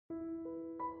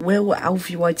Will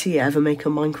AlfieYT ever make a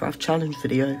Minecraft challenge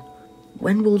video?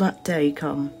 When will that day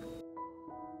come?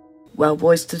 Well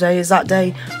boys, today is that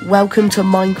day. Welcome to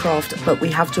Minecraft, but we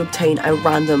have to obtain a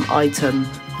random item.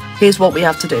 Here's what we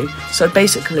have to do. So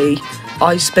basically,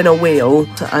 I spin a wheel,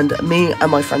 and me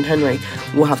and my friend Henry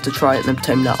will have to try and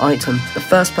obtain that item. The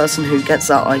first person who gets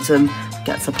that item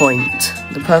gets a point.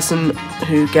 The person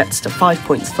who gets to 5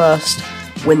 points first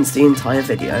wins the entire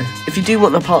video. If you do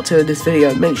want a part 2 of this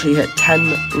video, make sure you hit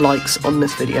 10 likes on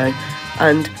this video,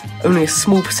 and only a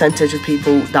small percentage of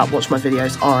people that watch my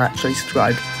videos are actually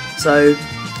subscribed. So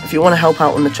if you want to help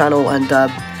out on the channel and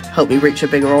help me reach a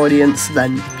bigger audience,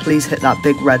 then please hit that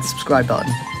big red subscribe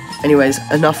button. Anyways,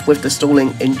 enough with the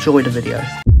stalling, enjoy the video.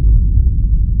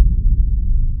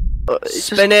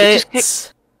 Spin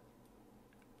it!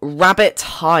 Rabbit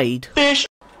hide. Fish.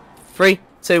 3,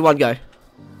 2, 1, go.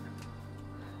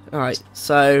 Alright,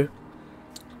 so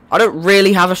I don't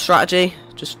really have a strategy.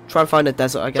 Just try and find a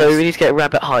desert, I guess. So we need to get a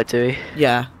rabbit hide, do we?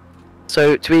 Yeah.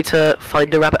 So do we need to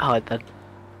find a rabbit hide then?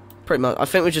 Pretty much. I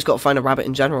think we just got to find a rabbit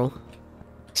in general.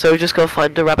 So we just gotta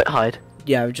find a rabbit hide?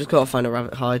 Yeah, we just got to find a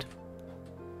rabbit hide.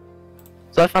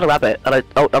 So I found a rabbit, and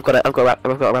I've got it. I've got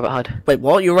a rabbit hide. Wait,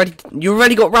 what? You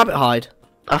already got rabbit hide?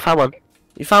 I found one.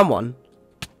 You found one?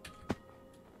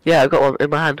 Yeah, I've got one in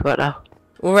my hand right now.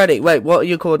 Already? Wait, what are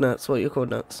your coordinates? What are your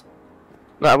coordinates?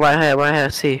 No, right here.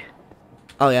 See.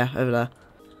 Oh yeah, over there.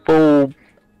 Boom.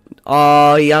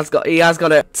 Oh, he has got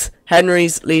it.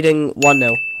 Henry's leading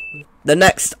 1-0. The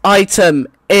next item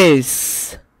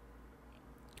is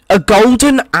a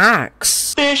golden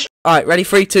axe. Fish. All right, ready?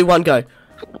 3, 2, 1, go.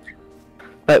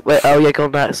 Wait. Oh yeah,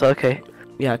 golden axe. Okay.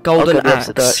 Yeah, golden axe.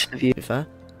 The direction of you. Fair.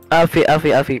 Alfie.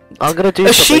 I'm gonna do.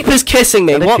 A sheep is kissing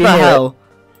me. What the hell?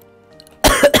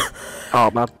 Oh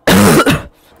man.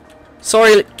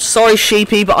 Sorry,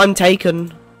 sheepy, but I'm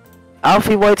taken.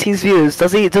 AlfieYT's views.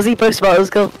 Does he boast about his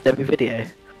girlfriend every video?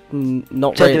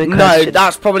 Not really. No,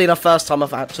 that's probably the first time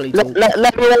I've actually. Let me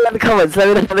know in the comments. Let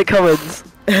me know in the comments.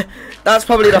 That's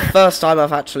probably the first time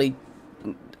I've actually.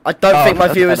 I don't think my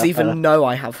viewers even know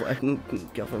I have a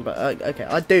girlfriend, but okay,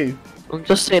 I do.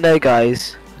 Just so you know,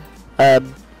 guys, I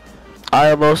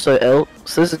am also ill,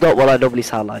 so this is not what I normally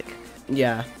sound like.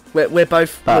 Yeah, we're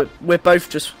both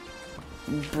just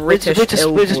British we're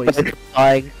just both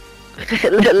dying.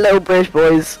 little British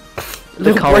boys.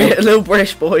 Little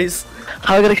British boys.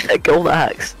 How are we gonna get a gold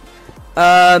axe?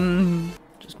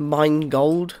 Just mine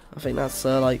gold. I think that's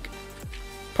like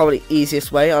probably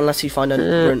easiest way, unless you find a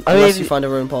ruined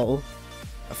portal.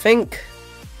 I think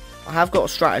I have got a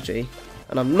strategy,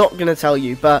 and I'm not gonna tell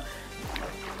you, but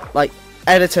like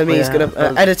editor me is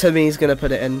gonna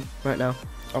put it in right now.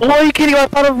 Oh, are you kidding? I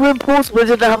found a ruined portal but I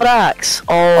didn't have an axe.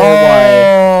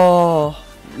 Oh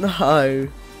no.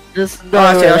 Just no.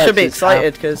 Actually, I should be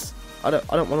excited because I don't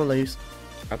want to lose.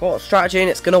 I got a strategy and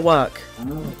it's gonna work.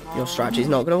 Your strategy's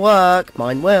not gonna work.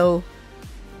 Mine will.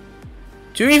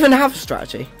 Do you even have a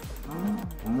strategy?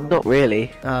 Not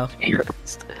really. Oh.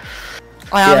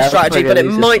 I have a strategy, but it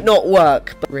might not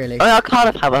work. But really, I kind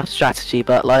of have a strategy,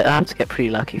 but like I have to get pretty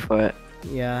lucky for it.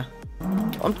 Yeah.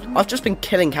 I've just been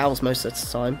killing cows most of the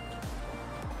time.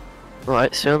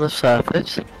 Right, so on the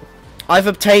surface. I've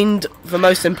obtained the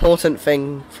most important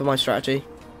thing for my strategy.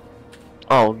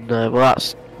 Oh no, well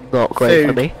that's not great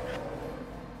for me.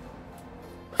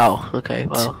 Oh, okay,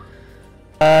 well.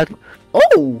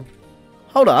 Oh!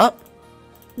 Hold up.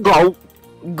 Gulp.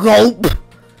 Gulp!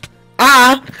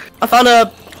 Ah! I found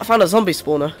a zombie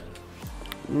spawner.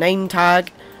 Name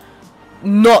tag.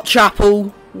 Not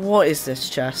chapel. What is this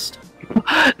chest?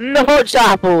 Not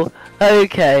chapel!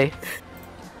 Okay.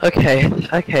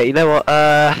 Okay, you know what,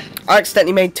 I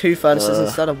accidentally made 2 furnaces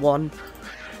instead of 1.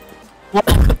 What?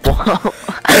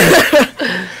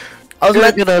 I was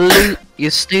gonna lose. You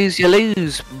snooze, you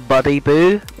lose, buddy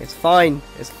boo. It's fine.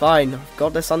 I've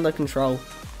got this under control.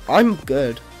 I'm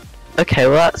good. Okay,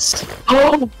 well that's.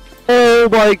 Oh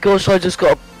my gosh! I just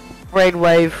got a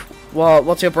brainwave. What?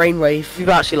 What's your brainwave? You've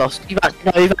actually lost. You've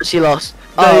actually lost.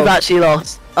 No, you've actually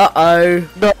lost. Uh-oh.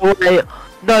 No way.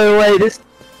 No way.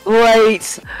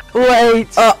 Wait.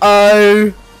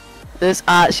 Uh-oh. This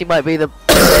actually might be the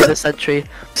play of the century.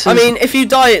 I mean, if you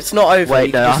die, it's not over.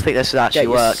 Wait, no, I think this should actually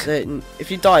work.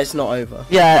 If you die, it's not over.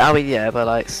 Yeah, I mean, yeah, but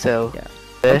like, still. Yeah.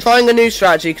 I'm trying a new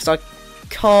strategy because I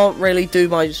can't really do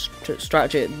my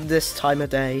strategy at this time of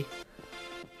day.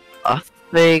 I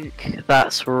think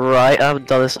that's right. I haven't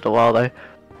done this in a while though.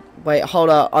 Wait, hold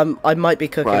up. I might be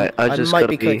cooking. Right, I might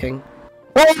be cooking.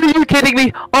 Oh, are you kidding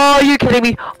me? Oh, are you kidding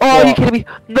me? Oh, are you kidding me?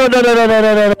 No.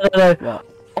 What?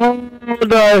 Oh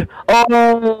no!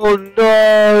 Oh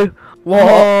no! What?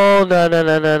 Oh no!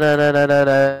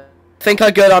 Think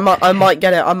I good? I might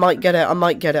get it. I might get it. I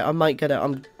might get it. I might get it.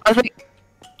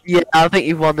 I think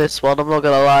you've won this one. I'm not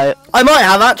gonna lie. I might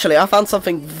have actually. I found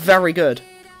something very good.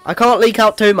 I can't leak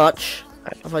out too much,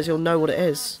 otherwise you'll know what it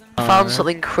is. I found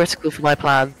something critical for my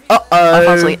plan. Uh-oh. I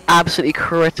found something absolutely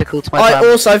critical to my plan. I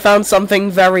also found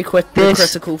something very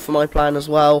critical for my plan as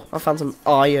well. I found some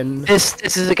iron. This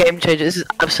is a game changer. This is an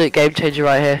absolute game changer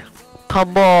right here.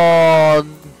 Come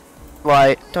on.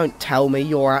 Right. Don't tell me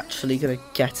you're actually gonna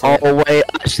get it. Oh wait,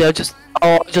 actually I just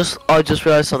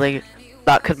realised something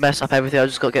that could mess up everything. I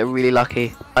just gotta get really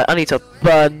lucky. I need to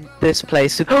burn this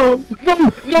place. No!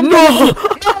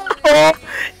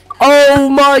 Oh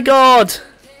my god!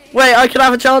 Wait, I can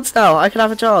have a chance now. I can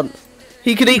have a chance.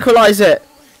 He could equalise it.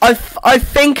 I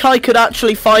think I could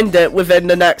actually find it within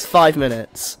the next 5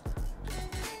 minutes.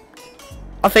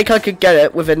 I think I could get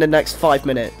it within the next 5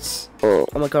 minutes. Oh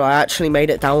my god, I actually made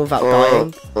it down without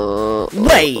dying.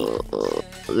 Wait!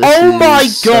 Oh my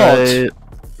god!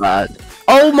 Bad.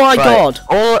 Oh my god!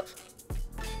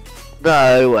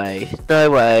 No way. No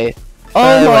way.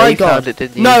 Oh no my way. You god. found it,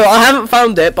 didn't you? No, I haven't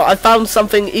found it, but I found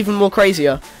something even more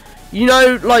crazier. You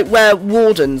know, like, where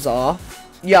wardens are?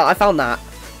 Yeah, I found that.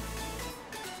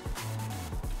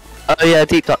 Oh yeah,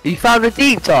 deep dark. You found a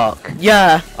deep dark?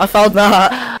 Yeah, I found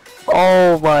that.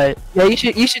 Oh my. Yeah, you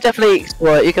should definitely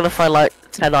explore it. You're gonna find like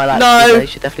 10 islands. No. You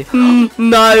should definitely.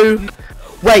 No.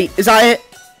 Wait, is that it?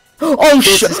 Oh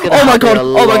shit! Oh my god!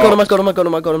 Oh my god! Oh my god! Oh my god! Oh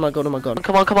my god! Oh my god! Oh my god!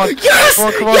 Come on! Come on! Yes! Come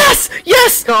on! Come on! Yes!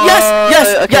 Yes! No.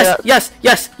 Yes! Okay, Yes! Yes!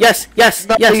 Yes! Yes! Yes!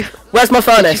 No, Yes! Where's my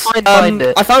furnace? Find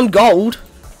it? I found gold.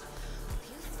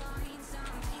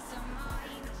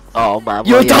 Oh man!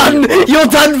 You're done! You're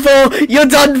done for! You're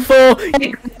done for!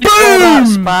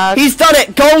 Boom! He's done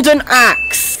it! Golden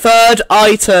axe! Third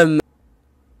item.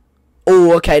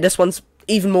 Oh, okay. This one's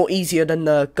even more easier than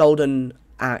the golden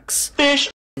axe. Fish.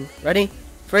 Ready?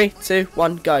 3, 2,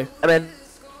 1, go. I'm in.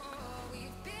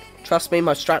 Trust me,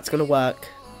 my strat's gonna work.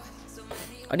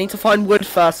 I need to find wood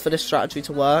first for this strategy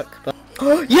to work. But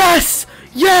yes!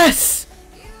 Yes!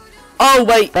 Oh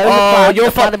wait! Oh,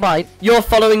 you're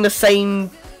following the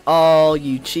same. Oh,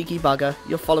 you cheeky bugger!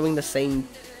 You're following the same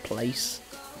place.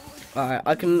 Alright,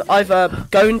 I can either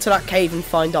go into that cave and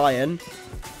find iron,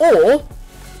 or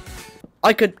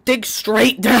I could dig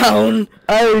straight down.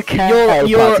 Okay,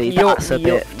 you're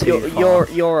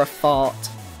a fart.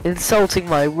 Insulting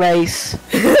my race.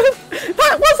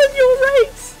 That wasn't your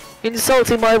race.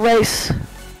 Insulting my race.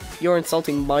 You're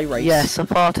insulting my race. Yes, a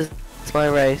fart is my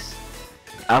race.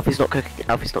 Alfie's not cooking.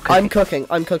 Alfie's not cooking. I'm cooking.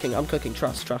 I'm cooking. I'm cooking.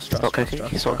 Trust. He's not cooking.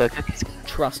 He's not cooking.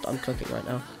 Trust. I'm cooking right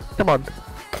now. Come on.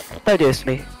 Don't do this to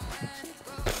me.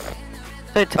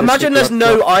 Imagine there's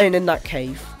no iron in that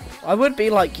cave. I would be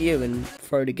like you and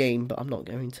throw the game, but I'm not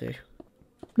going to.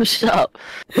 Shut up.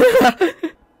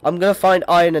 I'm gonna find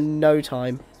iron in no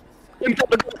time. I'm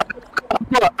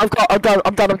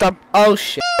done. Oh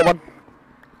shit.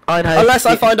 Unless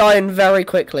I find iron very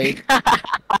quickly.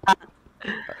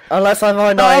 Unless I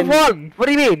find iron. I've won. What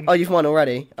do you mean? Oh, you've won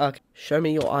already. Okay. Show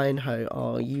me your iron hoe.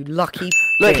 Oh, you lucky.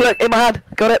 Look, in my hand.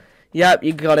 Got it. Yep,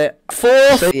 you got it.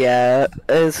 4th. So, yeah,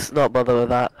 let's not bother with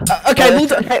that. Okay, we'll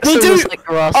do.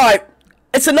 All right,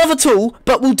 it's another tool,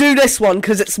 but we'll do this one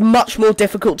because it's much more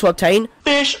difficult to obtain.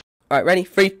 Fish. All right, ready?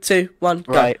 3, 2, 1,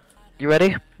 go. Right, you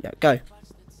ready? Yeah, go.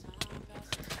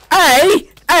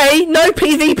 No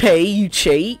PvP, you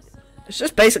cheat. It's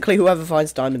just basically whoever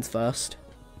finds diamonds first.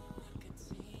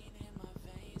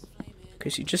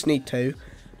 Because you just need 2.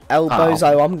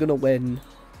 Elbozo, I'm gonna win.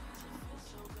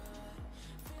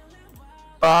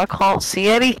 I can't see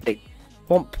anything.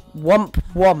 Womp, womp,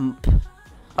 womp.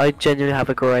 I genuinely have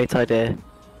a great idea.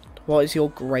 What is your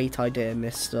great idea,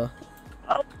 mister?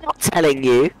 I'm not telling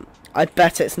you. I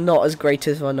bet it's not as great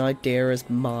of an idea as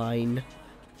mine.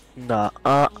 No,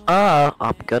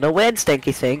 I'm gonna win,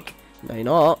 Stinky Sink. No, you're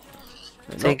not.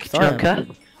 Stinky Chunker.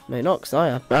 No, you're not, because I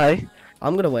am. No.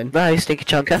 I'm gonna win. No, Stinky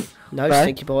Chunker. No,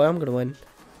 Stinky Boy, I'm gonna win.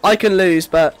 I can lose,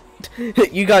 but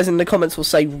you guys in the comments will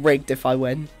say rigged if I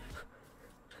win.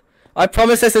 I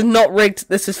promise this is not rigged,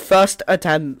 this is first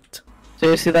attempt.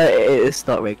 Seriously though, it's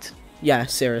not rigged. Yeah,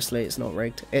 seriously, it's not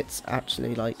rigged. It's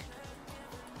actually like...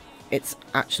 It's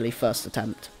actually first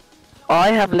attempt.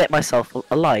 I have lit myself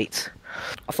a light.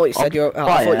 I thought you said I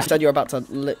thought you said you're about to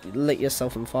lit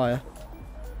yourself on fire.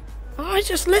 I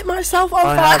just lit myself on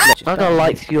fire! I'm gonna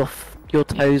light your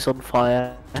toes on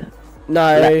fire.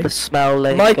 No. Let the smell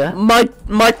linger.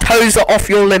 My toes are off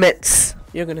your limits.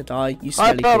 You're gonna die, you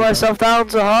silly I put myself down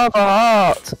to half a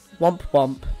heart. Womp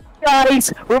womp.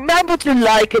 Guys, remember to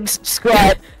like and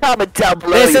subscribe. Comment down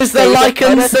below. This is the like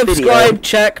and subscribe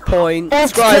checkpoint.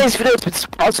 Today's video has been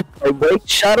sponsored by Raid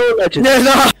Shadow Legends.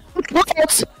 No.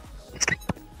 What?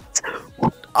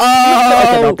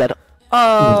 Oh! I'm dead.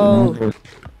 Oh!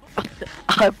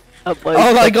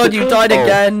 Oh my god, you died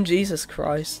again! Jesus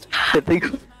Christ.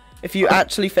 If you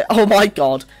actually fit. Oh my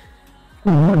god.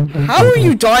 How are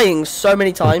you dying so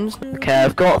many times? Okay,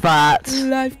 I've got that.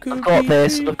 I've got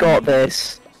this. I've got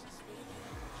this.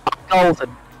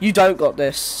 Golden. You don't got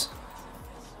this.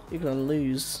 You're gonna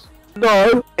lose.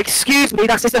 No, excuse me,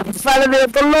 that's just a felony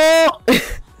of the law!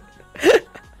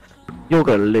 You're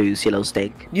gonna lose, you little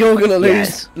stink. You're gonna lose,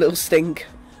 Yes. little stink.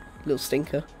 Little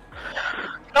stinker.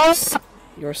 No!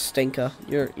 You're a stinker.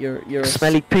 You're a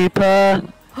Smelly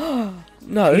pooper.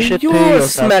 No, You should you're do a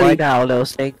yourself smelly. right now, little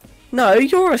stink. No,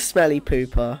 you're a smelly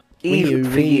pooper. Even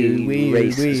for you,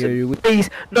 racism. Please,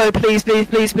 no, please, please,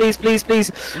 please, please, please, please,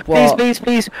 What? please,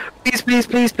 please, please, please,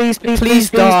 please, please, please, Please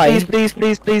die. please, please,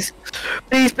 please,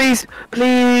 please, please,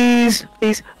 please,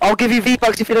 please. I'll give you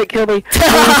V-Bucks if you don't kill me.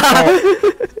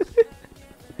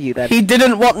 You then. He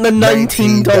didn't want the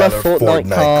 $19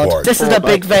 Fortnite card. This is a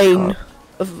big vein.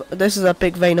 This is a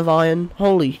big vein of iron.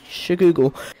 Holy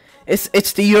shagoogle. It's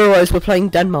the Euros. We're playing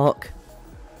Denmark.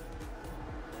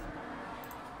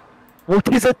 What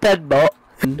is a Denmark?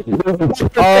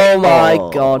 Oh my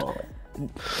god.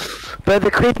 But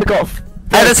the creeper got.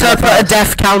 Editor put a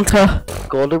death counter.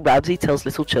 Gordon Ramsay tells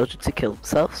little children to kill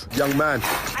themselves. Young man,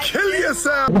 kill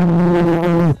yourself!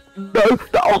 No,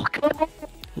 oh come on.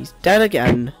 He's dead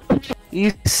again.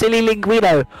 You silly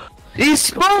linguino. You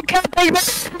small cat baby!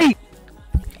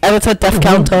 Editor death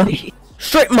counter.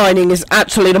 Strip mining is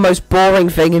actually the most boring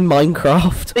thing in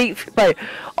Minecraft. Mate,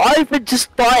 I've been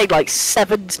just dying like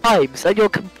 7 times and you're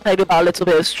complaining about a little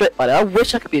bit of strip mining. I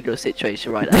wish I could be in your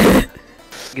situation right now.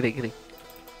 Gidding.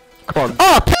 Come on.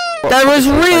 Oh, there was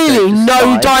really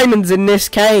no diamonds in this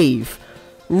cave.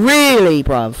 Really,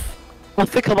 bruv. I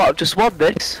think I might have just won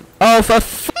this. Oh, for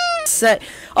f***'s sake.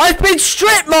 I've been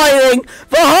strip mining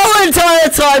the whole entire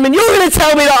time and you're going to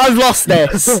tell me that I've lost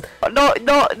this.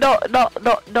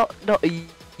 Not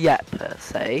yet per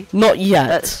se. Not yet.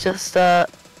 Let's just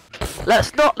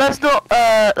let's not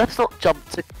jump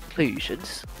to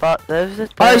conclusions. But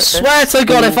I swear to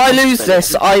God, if I lose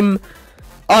this,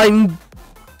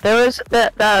 there is if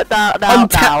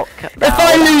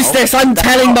I lose this, I'm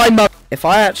telling my mum. If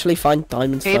I actually find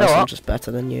diamonds You know first, I'm what? just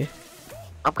better than you.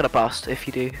 I'm gonna bust if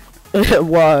you do.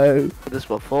 Whoa. This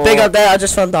before. Big up there, I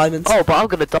just found diamonds. Oh, but I'm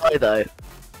gonna die though.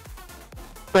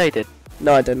 No, you did.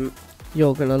 No, I didn't.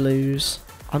 You're gonna lose.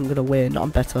 I'm gonna win.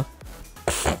 I'm better.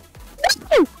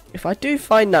 If I do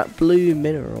find that blue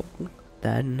mineral,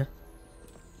 then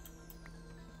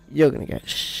you're gonna get.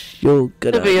 You're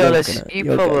gonna. To be honest,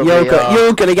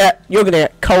 you're gonna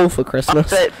get coal for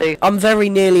Christmas. I'm very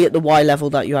nearly at the Y level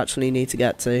that you actually need to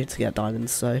get get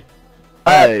diamonds. So,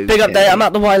 big up there. I'm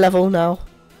at the Y level now.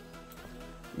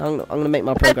 I'm gonna make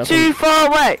my progress. Too far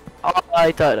away.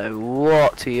 I don't know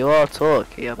what you are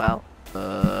talking about.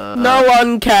 No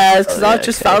one cares because I've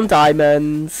just found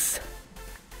diamonds.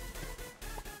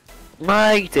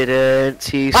 I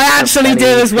didn't. You I actually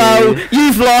did as well.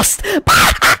 You've lost.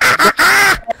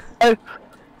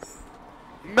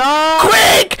 No!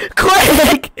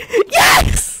 Quick!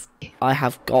 Yes! I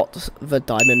have got the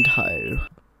diamond hoe.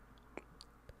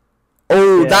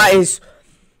 Oh, Yeah.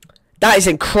 that is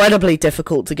incredibly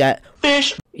difficult to get.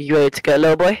 You ready to go,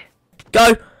 little boy?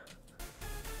 Go.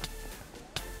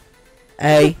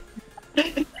 Hey.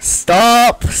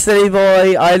 Stop, silly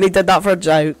boy. I only did that for a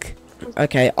joke.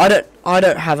 Okay, I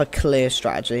don't have a clear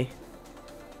strategy.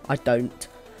 I don't.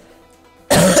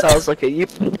 Sounds like a you.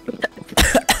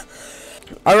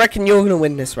 I reckon you're gonna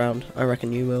win this round. I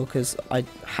reckon you will, because I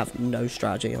have no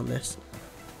strategy on this.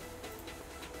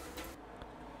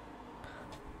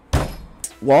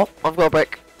 What? I've got a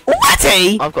brick.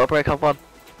 Whatty? I've got a brick. I've won.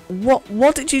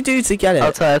 What did you do to get it?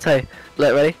 I'll tell you.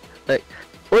 Look, ready? Look.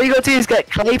 All you gotta do is get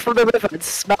clay from the river and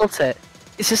smelt it.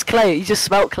 It's just clay. You just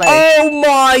smelt clay. Oh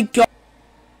my god.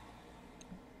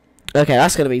 Okay,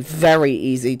 that's gonna be very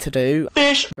easy to do.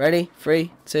 Ready?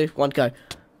 3, 2, 1, go.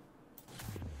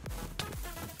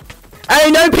 Hey,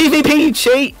 no PvP, you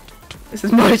cheat! This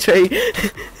is my tree.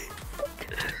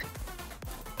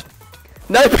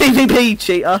 No PvP,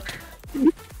 cheater.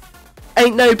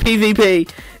 Ain't no PvP.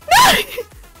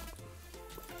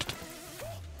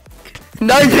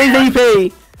 No! No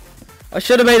PvP! I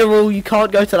should have made a rule, you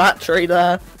can't go to that tree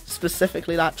there.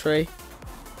 Specifically that tree.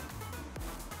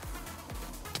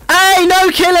 Hey, no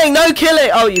killing, no killing!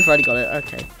 Oh, you've already got it,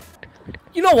 okay.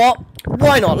 You know what?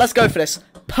 Why not? Let's go for this.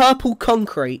 Purple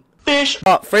concrete.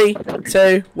 Up, 3,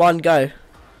 2, 1, go.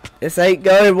 This ain't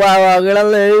going well, I'm gonna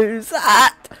lose.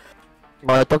 Ah.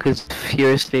 My dog is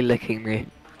furiously licking me.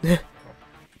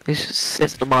 He just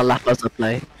sits on my lap as I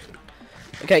play.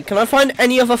 Okay, can I find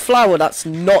any other flower that's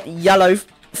not yellow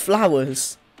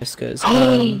flowers? Because,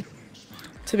 to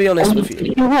be honest with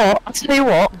you. I'll tell you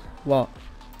what. What?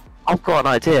 I've got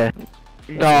an idea.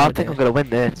 No, I think I'm gonna win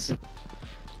this.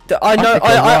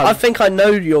 I think I know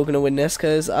you're gonna win this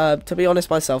because, to be honest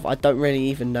myself, I don't really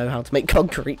even know how to make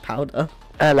concrete powder.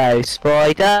 Hello,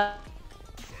 spider.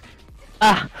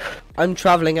 Ah, I'm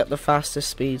traveling at the fastest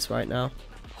speeds right now.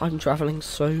 I'm traveling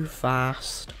so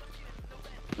fast.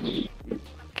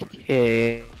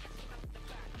 yeah.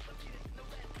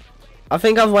 I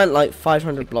think I've went like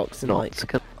 500 blocks in Not like.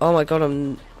 good. Oh my god,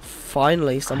 I'm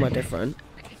finally somewhere different.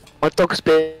 My dog's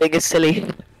being a silly.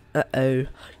 Uh-oh.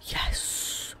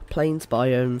 Yes. Plains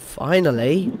biome,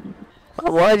 finally.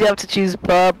 Why did you have to choose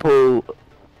purple?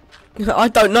 I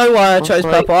don't know why I chose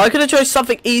like- purple. I could have chose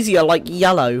something easier like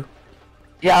yellow.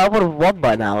 Yeah, I would have won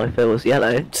by now if it was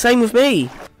yellow. Same with me.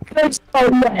 There's no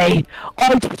way.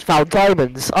 I just found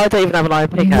diamonds. I don't even have an iron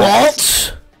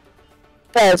pickaxe. What?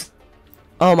 There's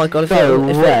Oh my god, if No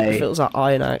it way. was that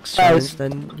iron axe That challenge, was-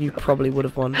 then you probably would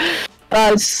have won.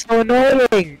 That's so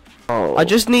annoying. Oh. I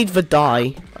just need the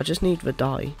dye.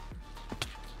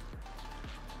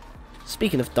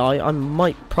 Speaking of dye, I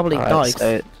might probably die. Alright,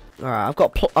 so Alright,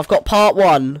 I've got part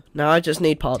 1. Now I just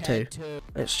need part 2.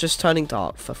 It's just turning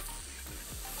dark for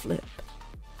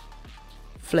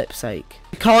flip's sake.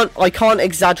 I can't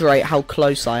exaggerate how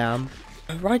close I am.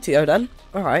 Rightio then.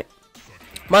 Alright.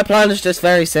 My plan is just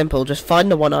very simple. Just find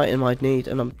the one item I'd need,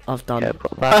 and I've done. yeah, it.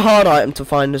 got A that. hard item to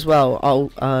find as well. Oh,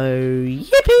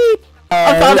 yippee!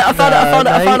 I found it! I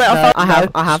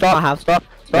have. Stop.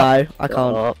 No, I can't.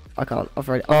 Stop. I can't. I've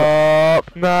already.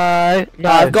 Stop. No.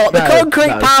 I've got the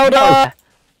concrete powder!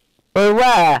 Bro,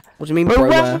 where? What do you mean, Bro,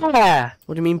 broware? where?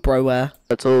 What do you mean, broware?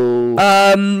 At all.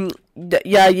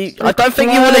 Yeah, I don't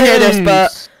think you want to hear this,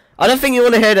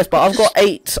 but I've got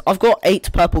 8. I've got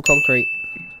 8 purple concrete.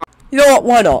 You know what?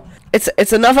 Why not?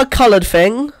 It's another coloured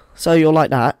thing, so you'll like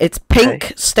that. It's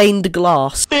pink stained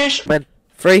glass. Man.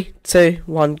 3, 2,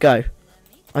 1, go.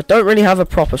 I don't really have a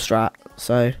proper strat,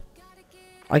 so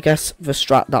I guess the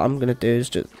strat that I'm gonna do is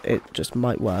just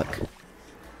might work.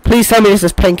 Please tell me this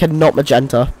is pink and not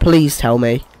magenta. Please tell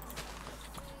me.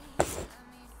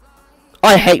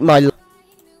 I hate my.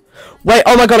 Wait!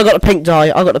 Oh my god! I got the pink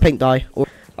dye.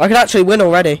 I could actually win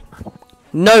already.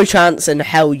 No chance in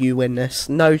hell you win this.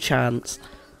 No chance.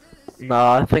 No,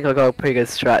 I think I got a pretty good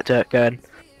strat going.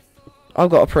 I've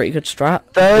got a pretty good strat.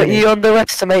 Don't Really. you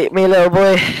underestimate me, little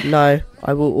boy. No,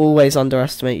 I will always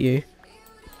underestimate you.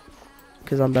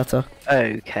 Because I'm better.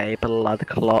 Okay, blood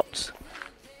clot.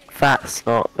 That's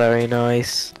not very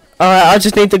nice. Alright, I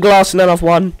just need the glass and then I've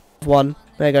won.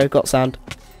 There you go, got sand.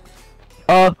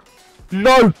 No!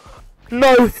 No!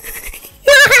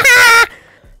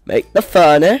 Make the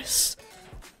furnace.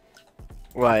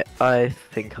 Right, I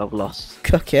think I've lost.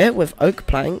 Cook it with oak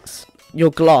planks.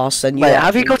 Your glass and you. Wait,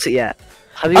 have you got it yet?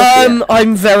 Have you got it yet?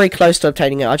 I'm very close to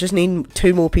obtaining it. I just need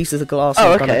 2 more pieces of glass. Oh,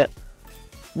 and I've done okay. it.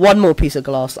 1 more piece of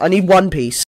glass. I need 1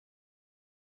 piece.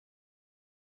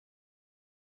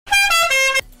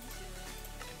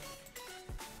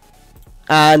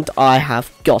 And I have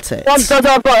got it. No, I've got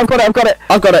it.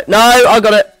 I've got it. No, I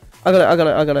got it. I got it.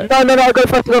 No, I go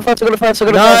first. No, I got it first.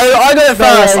 I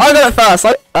got it first.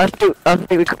 I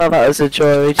think we come out as a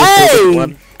joy.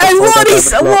 Hey,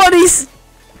 what is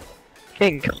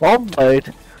King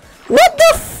comboed. what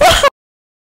the fuck?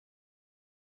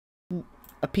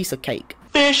 A piece of cake.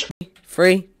 Fish.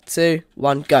 3, 2,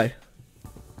 1, go.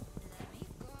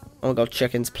 Oh my god,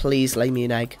 chickens, please lay me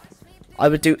an egg. I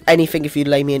would do anything if you'd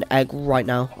lay me an egg right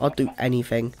now. I'll do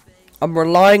anything. I'm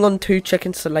relying on 2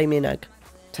 chickens to lay me an egg.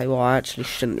 Tell you what, I actually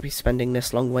shouldn't be spending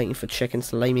this long waiting for chickens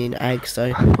to lay me an egg,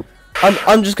 so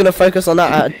I'm just gonna focus on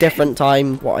that at a different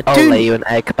time. What I do. I'll lay you an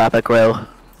egg, Baba Grill.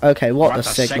 Okay, what the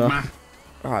Sigma?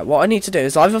 Alright, what I need to do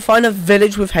is either find a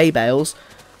village with hay bales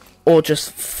or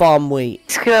just farm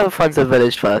wheat. Whoever finds a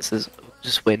village first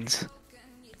just wins.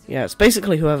 Yeah, it's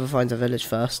basically whoever finds a village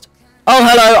first. Oh,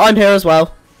 hello, I'm here as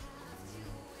well.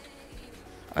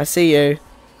 I see you.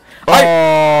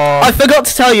 I forgot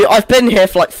to tell you, I've been here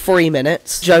for like 3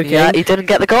 minutes. Joking. Yeah, you didn't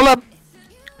get the golem.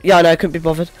 Yeah, I know, couldn't be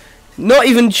bothered. Not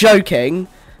even joking.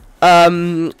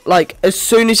 Like as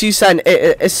soon as you said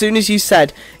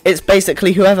it's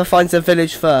basically whoever finds a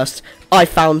village first. I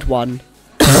found one.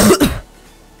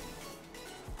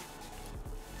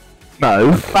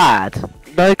 No, bad.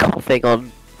 No coughing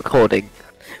on recording.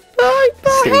 I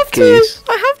Silly have to. goose.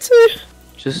 I have to.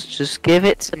 Just give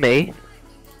it to me,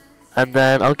 and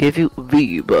then I'll give you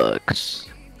V-Bucks.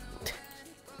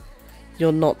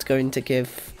 You're not going to give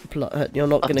You're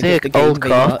not I'll gonna take give the game old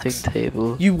crafting V-Bucks.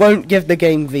 table. You won't give the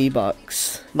game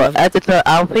V-Bucks. But editor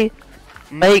Alfie,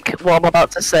 make what I'm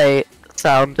about to say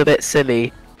sound a bit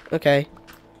silly. Okay.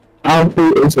 Alfie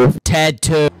is a Ted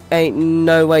 2. Ain't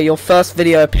no way. Your first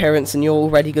video appearance and you're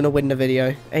already gonna win the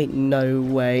video. Ain't no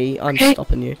way. I'm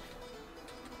stopping you.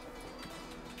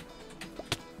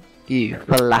 You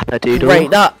flapperdoodle.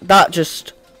 Great. That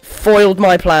just foiled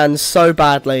my plans so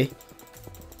badly.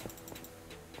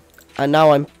 And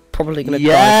now I'm probably gonna die.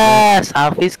 Yes,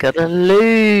 Alfie's gonna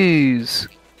lose.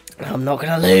 I'm not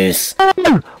gonna lose.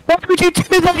 No! What would you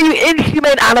do that, you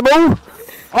inhumane animal?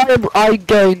 I'm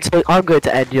going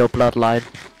to end your bloodline.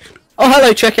 Oh,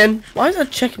 hello, chicken. Why is a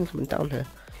chicken coming down here?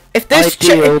 If this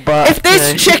Ideal, but, if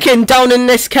this chicken down in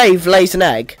this cave lays an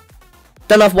egg,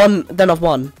 then I've won. Then I've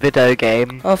won. Video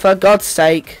game. Oh, for God's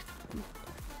sake!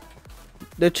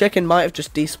 The chicken might have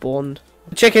just despawned.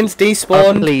 The chicken's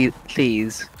despawned.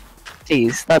 Please.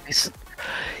 That'd be.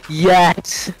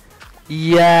 Yes.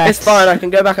 Yes. It's fine. I can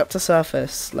go back up to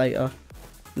surface later.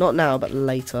 Not now, but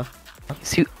later.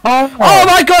 Oh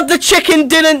my God! The chicken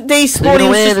didn't despawn. He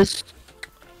was just...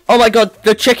 Oh my God!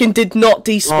 The chicken did not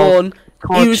despawn.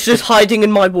 He was just hiding in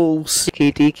my walls.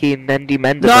 Deaky, Mendy,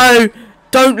 Mender. No!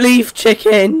 Don't leave,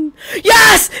 chicken.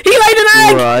 Yes! He laid an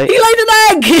egg. Right. He laid an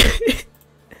egg.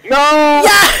 No!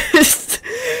 Yes!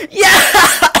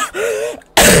 Yeah!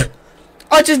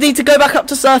 I just need to go back up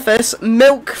to surface,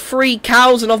 milk 3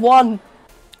 cows, and I've won.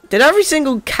 Did every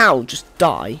single cow just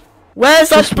die? Where's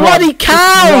that bloody cow?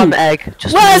 Just one egg.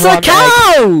 Where's a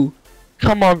cow?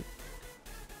 Come on.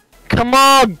 Come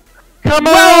on. Come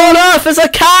on. Where on earth is a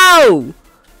cow?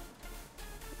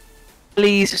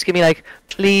 Please, just give me like.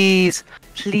 Please,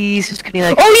 just give me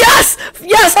like. Oh yes!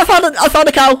 Yes, I found a cow. I found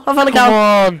a cow. Come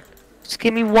on. Just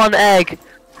give me one egg.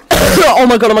 Oh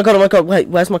my god! Wait,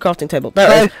 where's my crafting table?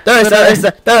 There it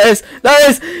is.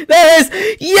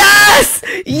 Yes!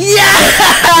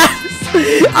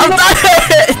 I've done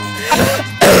it!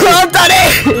 I've done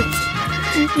it!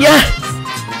 Yes!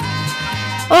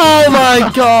 Oh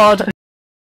my god!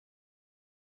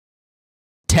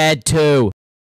 Ted 2.